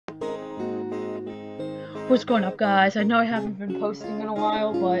What's going up, guys? I know I haven't been posting in a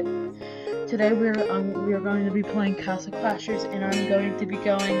while, but today we are going to be playing Castle Crashers, and I'm going to be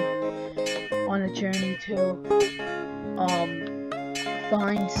going on a journey to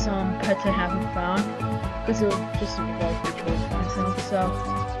find some pets I haven't found, because it would just be like to find some.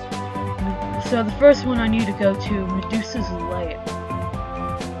 So the first one I need to go to Medusa's lair.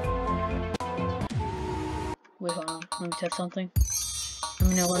 Wait, hold on. Let me test something. Let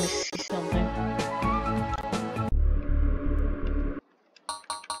me see something.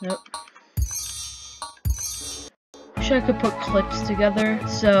 Nope. Wish I could put clips together.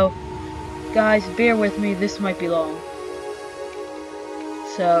 So, guys, bear with me. This might be long.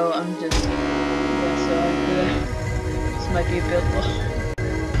 So I'm just this might be a bit long.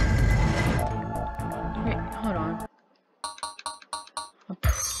 Wait, hold on.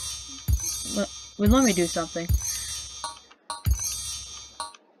 Let me do something.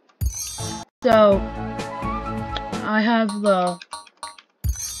 So I have the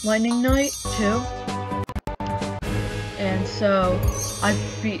Lightning Knight too, and so I've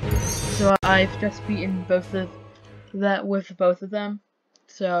just beaten both of them.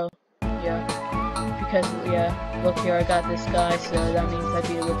 So yeah, because look here, I got this guy, so that means I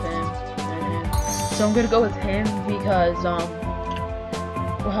beat it with him and him. So I'm gonna go with him because well,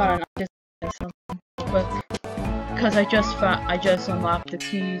 hold on, I just did something quick because I just unlocked the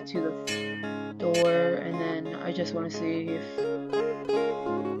key to the door, and then I just want to see if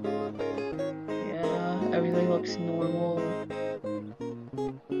everything looks normal.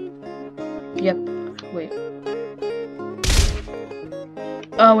 Yep. Wait.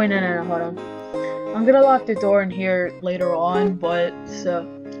 Oh wait, no, hold on. I'm gonna lock the door in here later on, but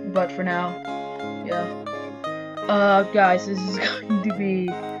for now, yeah. Guys, this is going to be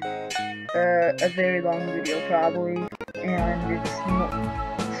a very long video probably, and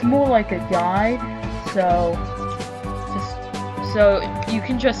it's more like a guide, so you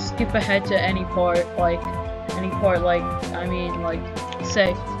can just skip ahead to any part, like say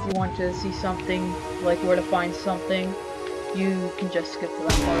you want to see something, like where to find something, you can just skip to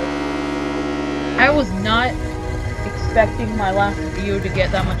that part. I was not expecting my last video to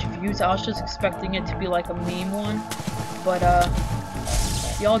get that much views. I was just expecting it to be like a meme one, but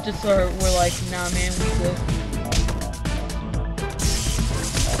y'all just were like, nah man, we good.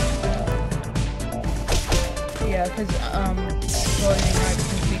 Yeah, because well, I can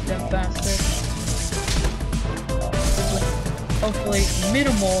beat them faster. With hopefully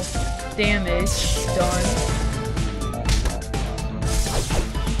minimal damage done.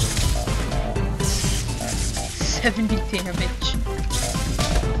 70 damage.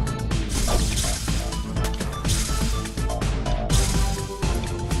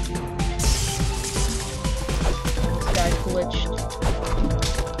 This guy glitched.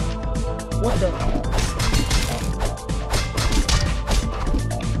 What the?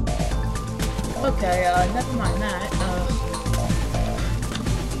 Okay, never mind that.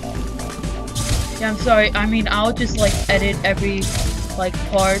 Yeah, I'm sorry. I mean, I'll just like edit every like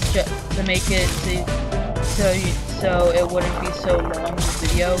part to make it so it wouldn't be so long in the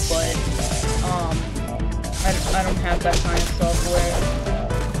video, but I don't have that kind of software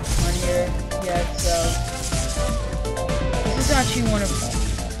on here yet, so this is actually one of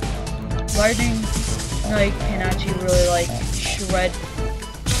Lightning Knight can actually really like shred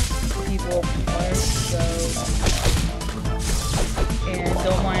people apart, so and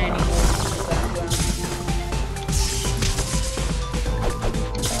don't mind any more background.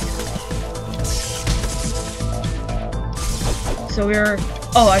 So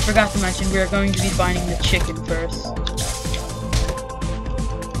oh, I forgot to mention, we are going to be finding the chicken first.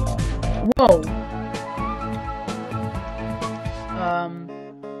 Whoa!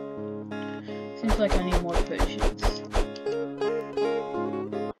 Seems like I need more potions.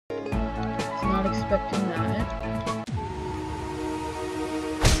 Was not expecting that.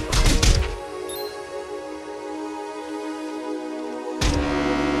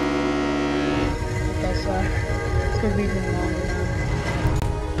 Okay, so it's gonna be even longer now.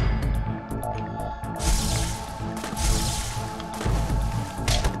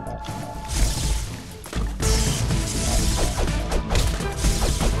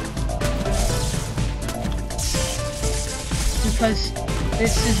 Because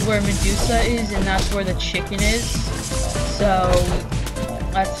this is where Medusa is, and that's where the chicken is. So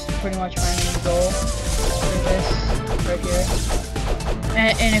that's pretty much my main goal for this right here.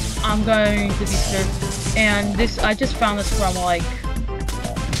 And if I'm going to be and this, I just found this from like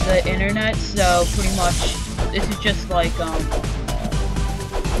the internet, so pretty much this is just like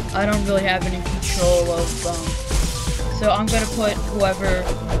I don't really have any control of, so I'm gonna put whoever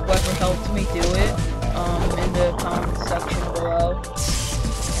helped me do it, in the comment section below.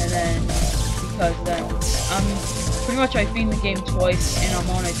 And then, because then, pretty much I've beaten the game twice, and I'm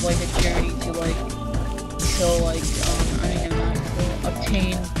on like a journey to like, kill like,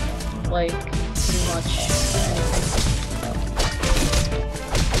 obtain like, pretty much anything.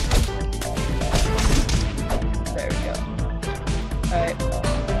 There we go. Alright.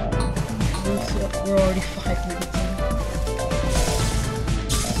 We're already 5 minutes in.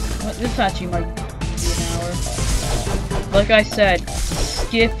 This actually might be an hour. Like I said,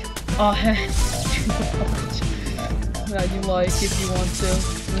 skip ahead to the part that you like if you want to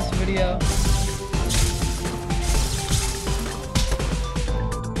in this video.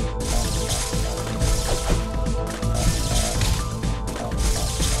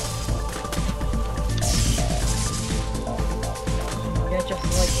 Yeah, just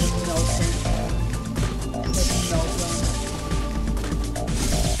like the melting. Just like the melting.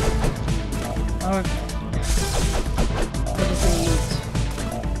 What does it eat?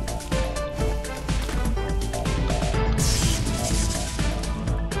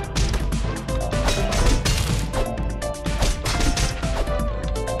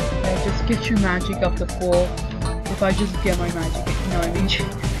 Okay, just get your magic up to full. If I just get my magic, no, I mean, you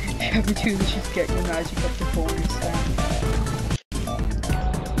have to do is just get your magic up to full and stuff.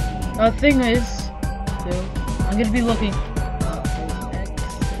 The thing is, too, I'm gonna be looking.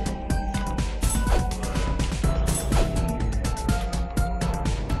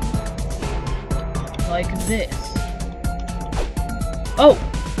 Like this. Oh!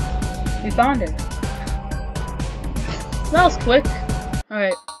 We found it. That was quick.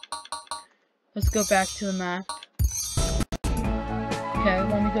 Alright. Let's go back to the map. Okay,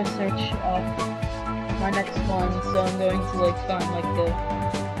 let me go search my next one. So I'm going to like find like the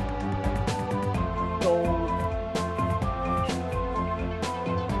gold.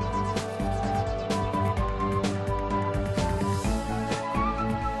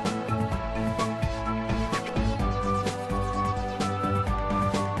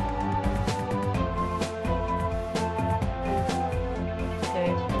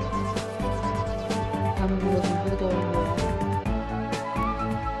 I'm looking for the golden wall.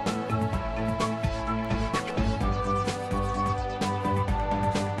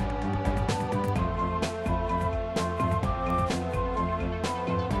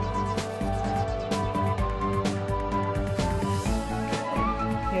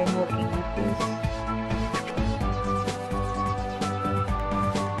 Okay, I'm looking at this.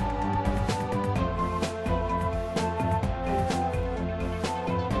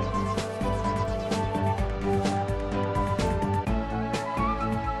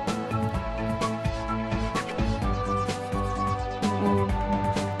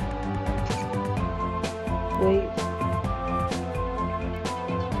 Wait.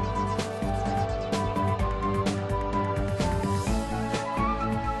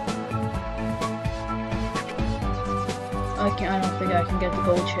 I don't think I can get the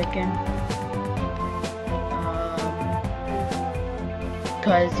gold chicken.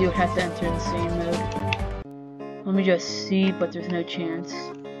 Because you would have to enter in the same mode. Let me just see, but there's no chance.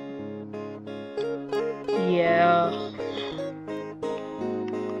 Yeah.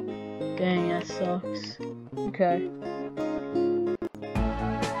 Dang, that sucks. Okay.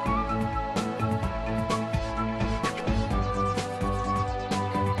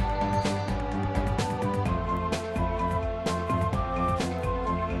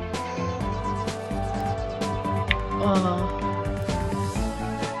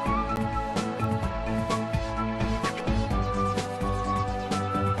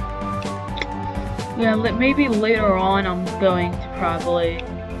 Yeah, maybe later on I'm going to probably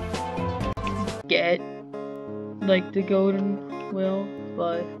get like the golden wheel,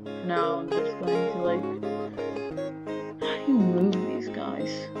 but for now I'm just going to like, how do you move these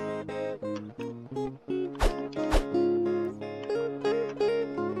guys?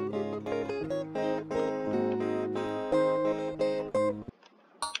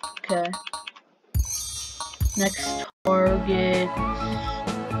 Okay. Next target.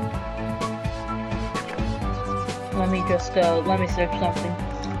 Let me just let me search something.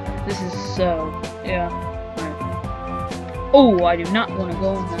 This is so, yeah. Right. Oh, I do not want to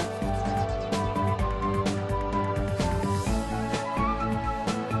go in that.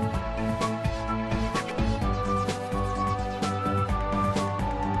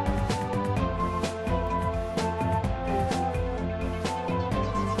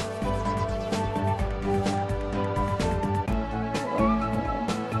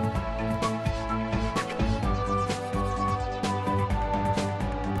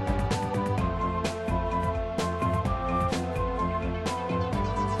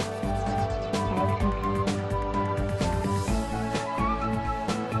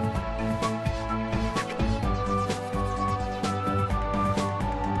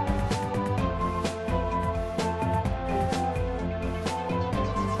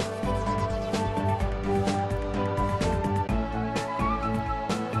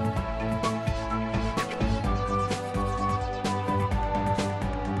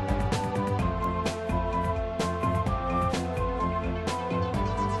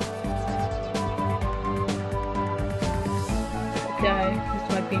 guy. This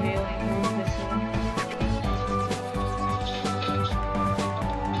might be an alien room. This one.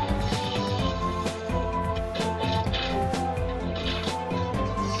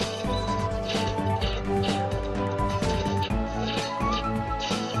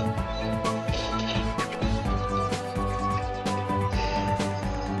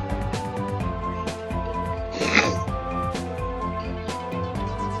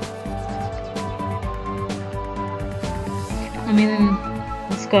 I mean,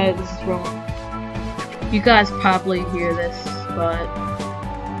 this is wrong. You guys probably hear this, but,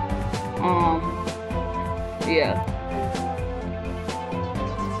 yeah.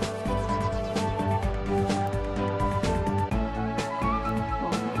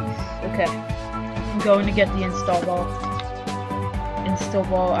 Oh, nice. Okay. I'm going to get the install ball. Install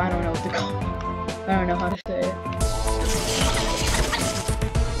ball, I don't know what to call it. I don't know how to say it.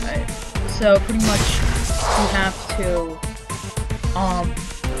 Alright. So, pretty much, you have to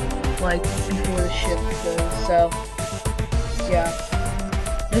like, before the ship goes, so, yeah.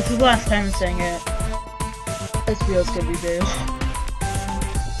 This is the last time I'm saying it. This video's gonna be very long.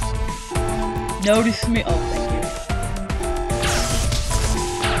 Notice me. Oh, thank you.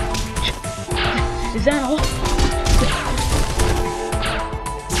 Is that all?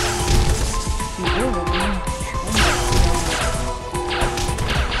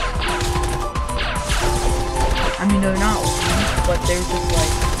 I mean, they're not weak, but they're just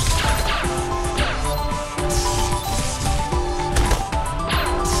like...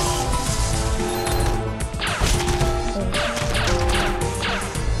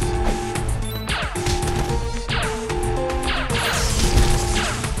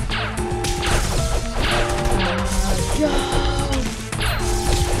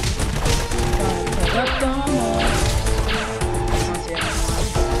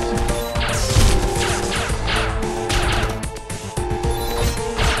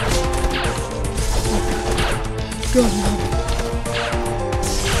 Go,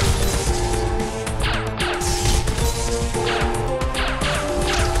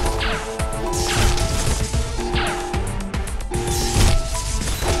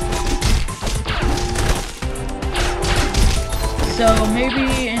 so maybe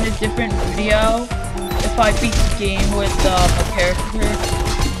in a different video, if I beat the game with a character,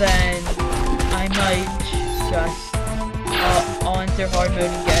 then I might just I'll enter hard mode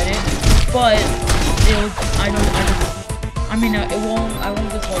and get it. But I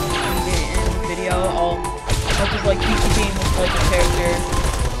won't just like beat it in the video. I'll just like beat the game with like a character.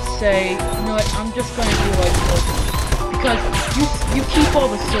 Say, you know what? I'm just gonna do like because you keep all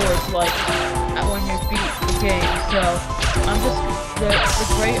the swords like when you beat the game. So I'm just I'm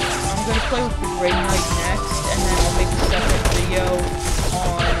gonna play with the Grey Knight next, and then I'll make a separate video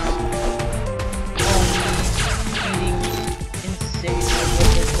on beating insane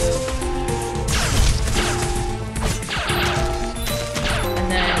with it too. And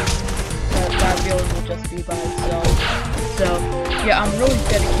then that video will just be by itself. So yeah, I'm really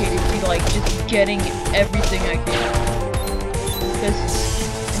dedicated to like just getting everything I can, because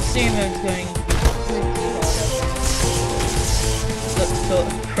insane mode is going to be pretty hard. So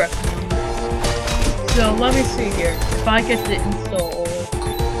correct me on that. So let me see here. If I get to install Orbs,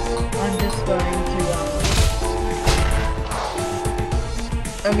 I'm just going to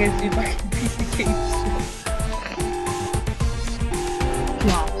okay, see if I can beat the game still.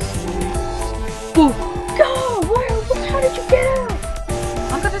 Ooh, go! How did you get out?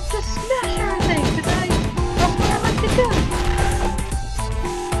 I'm gonna just smash everything because that's what I like to do.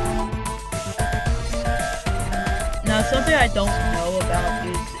 Now, something I don't know about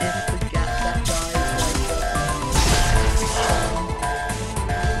is if the that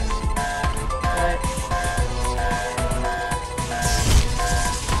guy is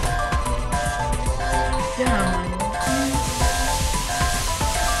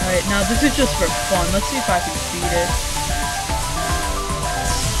Alright, now this is just for fun. Let's see if I can beat it.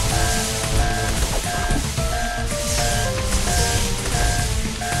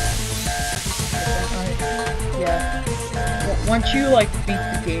 Yeah. Once you like beat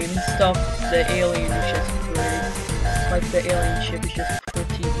the game and stuff, the alien is just great. Like the alien ship is just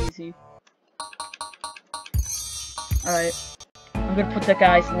pretty easy. Alright. I'm gonna put that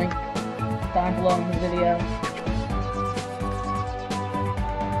guy's link down below in the video.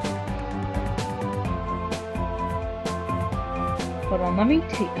 Hold on, I'm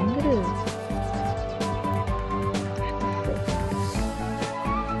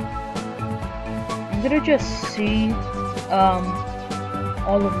gonna just see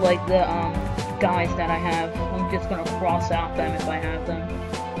all of like the guys that I have. I'm just gonna cross out them if I have them.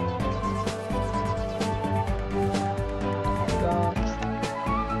 Oh god.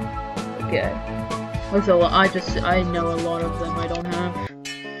 Okay. There's a lot. I know a lot of them I don't have.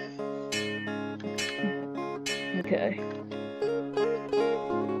 Okay.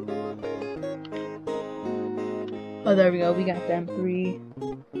 Oh, there we go. We got them 3.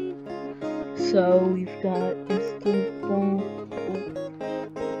 So we've got instant bomb.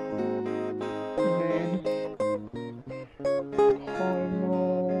 And then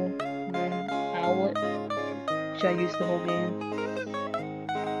Cardinal. And then Owlet. Which I used the whole game.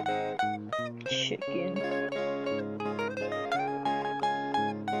 Chicken.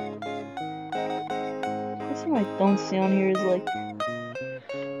 One thing I don't see on here is like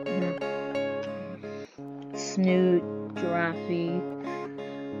Snoot, Giraffe,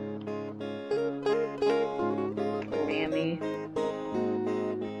 Rammy.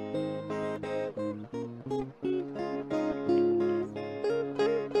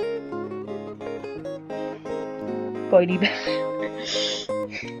 Bitey Bat.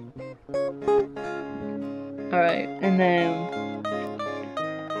 Alright, and then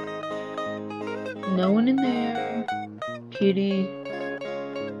no one in there. Kitty,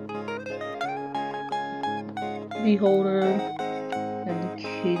 Beholder, and the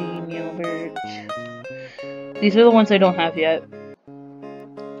Kitty, Meowbird. These are the ones I don't have yet.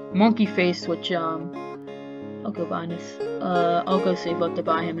 Monkey Face, which I'll go buy this. I'll go save up to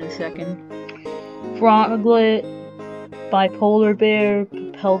buy him in a second. Froglet, Bipolar Bear,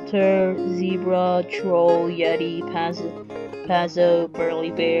 Pelter, Zebra, Troll, Yeti, Pazzo,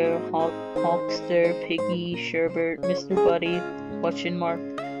 Burly Bear, Hawkster, Piggy, Sherbert, Mr. Buddy, question mark,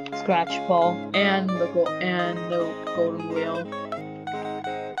 Scratch Paw, and the golden whale.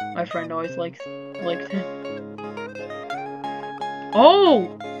 My friend always liked him. Oh,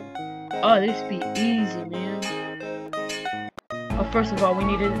 this be easy, man. Oh, first of all, we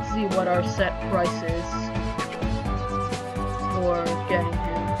need to see what our set price is for getting him.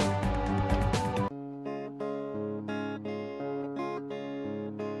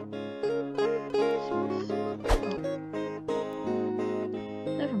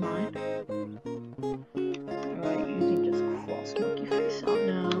 Never mind. Alright, you can just cross Monkey Face out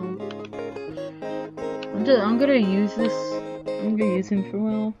now. I'm gonna use this. I'm gonna use him for a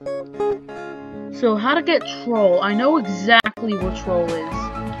while. So, how to get Troll? I know exactly what Troll is.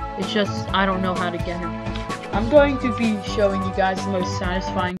 It's just, I don't know how to get him. I'm going to be showing you guys the most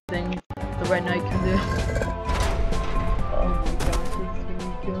satisfying thing the Red Knight can do. Oh my gosh, it's gonna be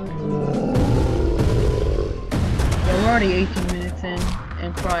good. Yeah, we're already 18 minutes in,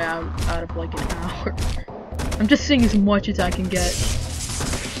 and probably out of like an hour. I'm just seeing as much as I can get.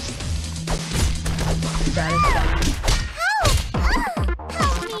 Satisfying.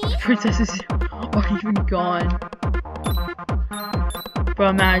 Princesses are even gone.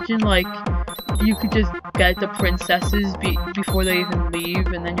 But imagine, like, you could just get the princesses before they even leave,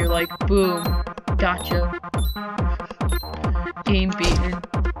 and then you're like, boom, gotcha. Game beaten.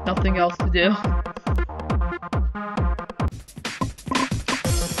 Nothing else to do.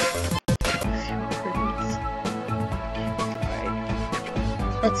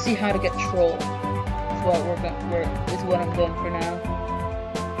 Alright. Let's see how to get Troll. Is what I'm going for now.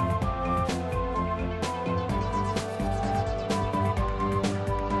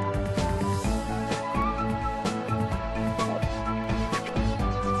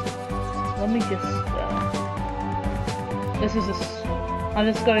 Let me just, I'm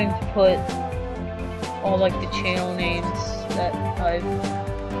just going to put all, like, the channel names that I've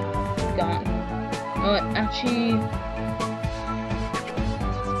gotten. Actually,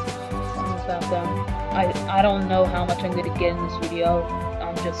 about them. I don't know how much I'm going to get in this video.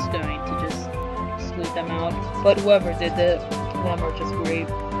 I'm just going to just exclude them out. But whoever did them are just great.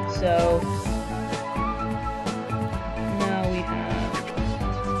 So, now we have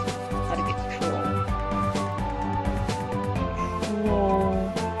how to get Troll. Troll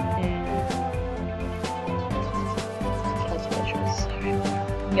and Castle Crashers. Sorry.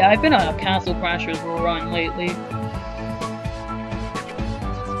 Yeah, I've been on a Castle Crashers run lately.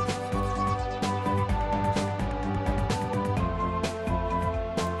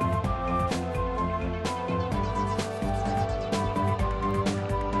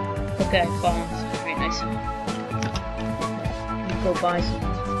 Okay, bombs. Very nice. You go buy some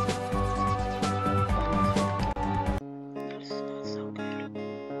bombs. That smells so good.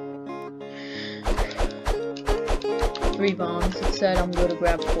 3 bombs. It said I'm going to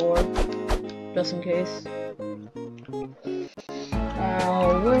grab 4, just in case. Where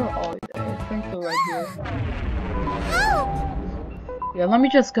are they? I think they're right here. Yeah, let me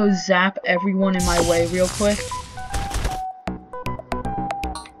just go zap everyone in my way real quick.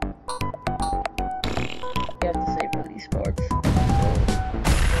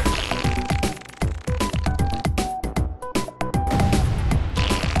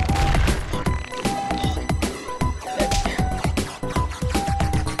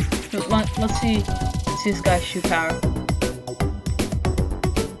 Let's see this guy shoot power.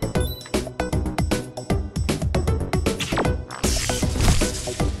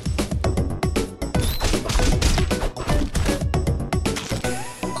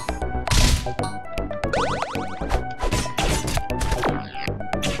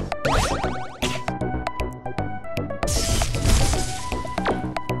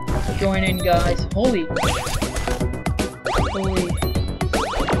 Join in, guys. Holy.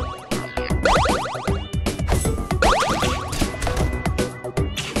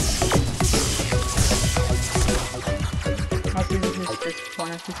 How soon is this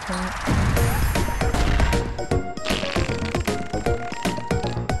point at this point?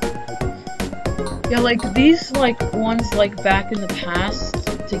 Yeah, like these ones back in the past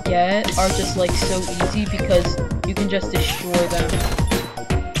to get are just so easy because you can just destroy them.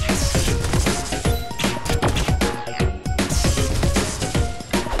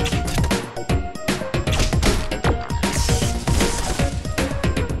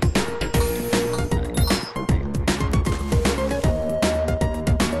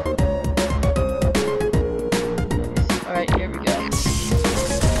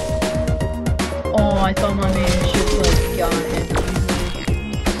 I thought my man just got him.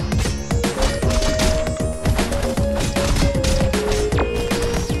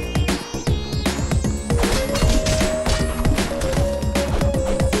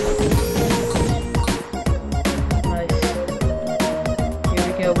 Nice. Here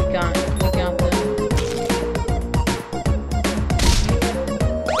we go. We got them.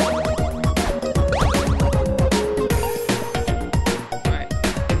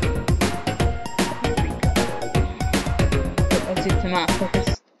 To map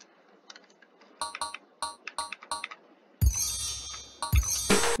first.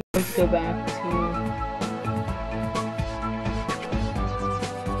 Let's go back to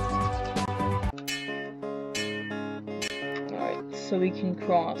alright, so we can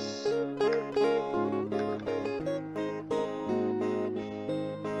cross.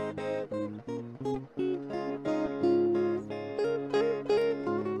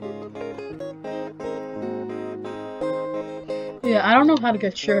 Yeah, I don't know how to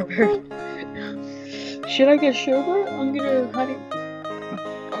get Sherbert. Should I get Sherbert? I'm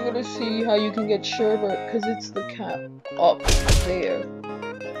gonna see how you can get Sherbert, because it's the cap up there.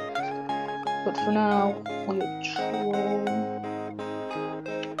 But for now, we have Troll.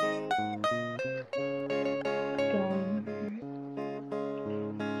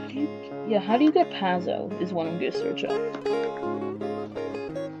 How do you get Pazzo is what I'm gonna search up.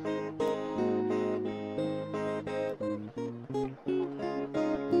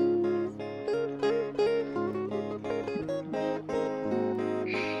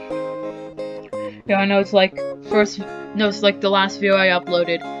 Yeah, I know it's it's the last video I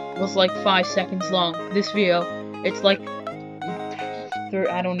uploaded was 5 seconds long. This video, it's I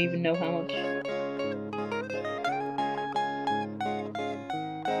don't even know how much.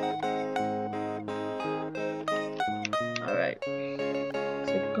 Alright.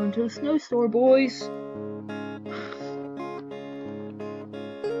 So going to the snow store, boys.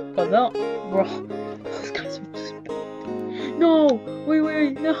 Oh no, bro. Those guys are just... No!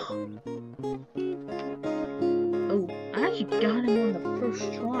 Wait, no! Got him on the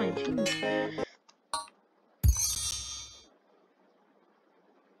first try, jeez.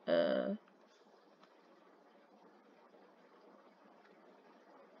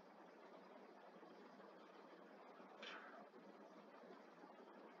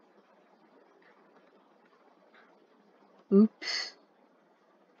 Oops.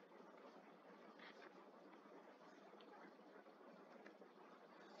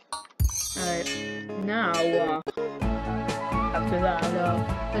 Alright, now, after that,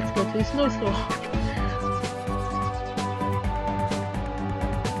 let's go to the snow store.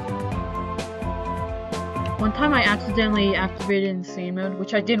 One time I accidentally activated insane mode,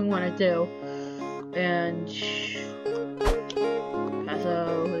 which I didn't want to do. And...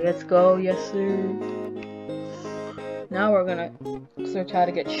 Paso, let's go, yes sir. Now we're gonna search how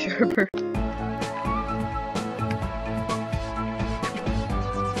to get Sherbert.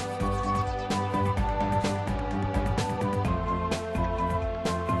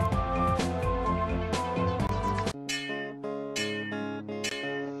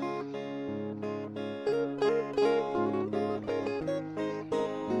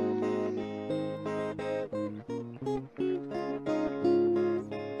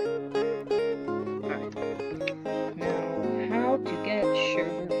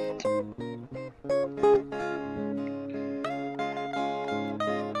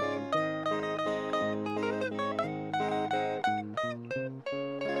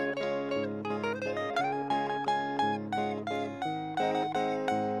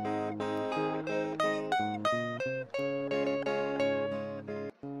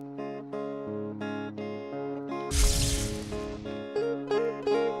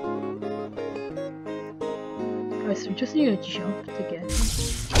 Guys, we just need a jump to get him.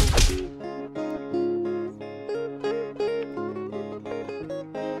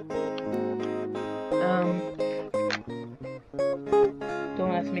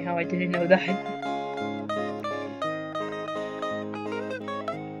 Don't ask me how I didn't know that.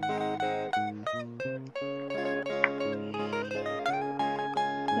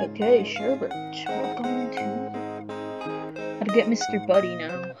 Okay, Sherbert, we're going to... How to get Mr. Buddy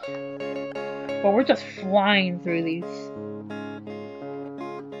now. Well, we're just flying through these.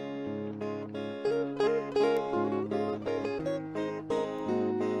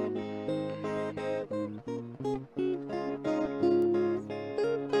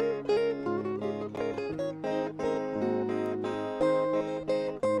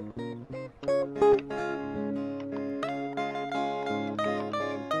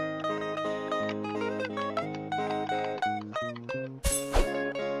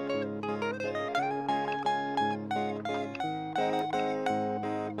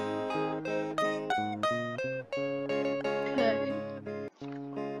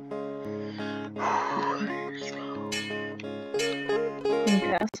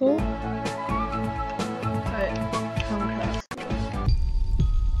 Castle? Alright, Home Castle.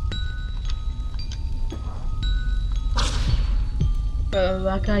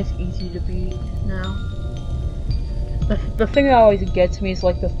 That guy's easy to beat now. The thing that always gets me is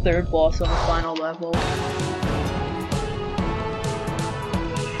like the third boss on the final level.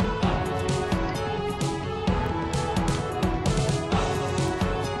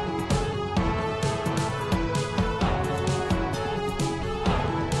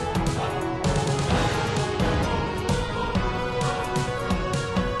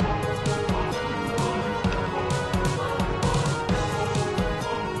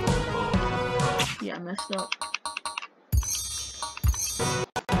 Yeah, I messed up.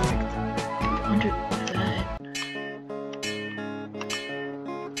 100 that.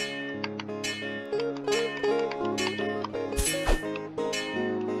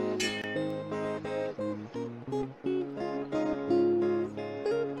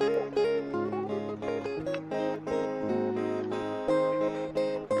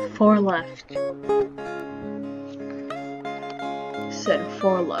 Four left. Said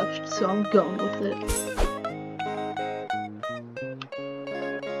 4 left, so I'm going with it.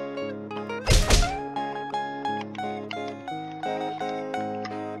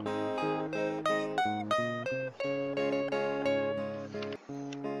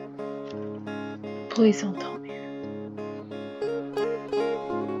 Please don't tell me.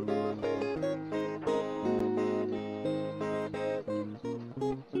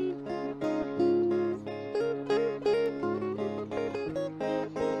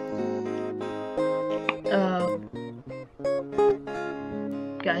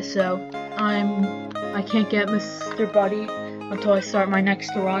 Guys, so I can't get Mr. Buddy until I start my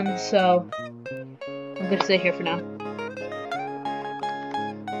next run, so I'm gonna stay here for now.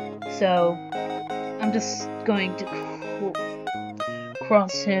 So I'm just going to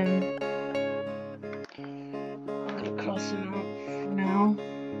cross him. I'm gonna cross him out for now.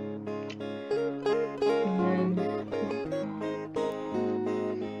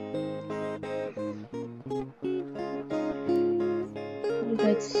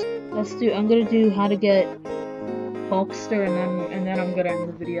 And I'm gonna do how to get Hulkster, and then I'm gonna end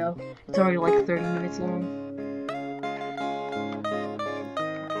the video. It's already like 30 minutes long.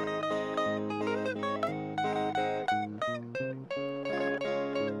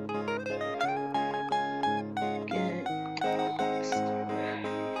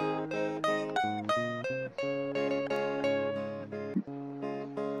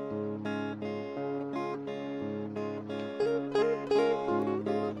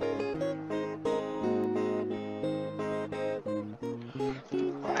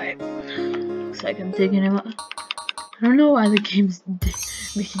 Looks like I'm digging him up. I don't know why the game's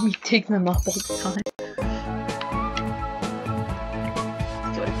making me dig them up all the time.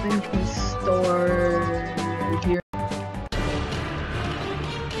 So I think we store here.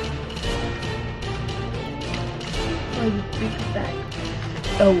 Oh, the big bag.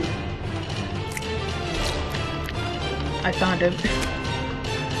 Oh. I found him.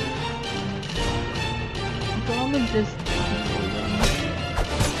 I'm gonna just...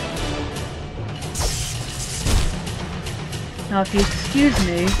 Now, if you excuse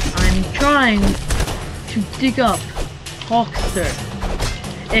me, I'm trying to dig up Hulkster.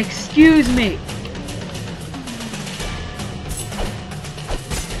 Excuse me!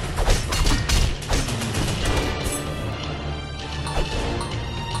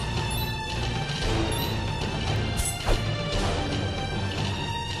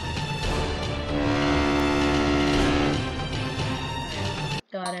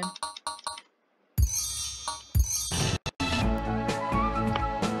 got him.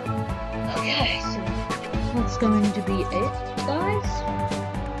 Okay, so that's going to be it, guys.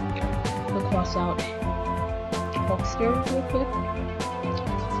 We'll cross out Hulkster real quick.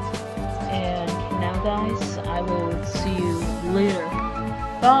 And for now, guys, I will see you later.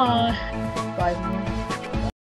 Bye! Bye, everyone.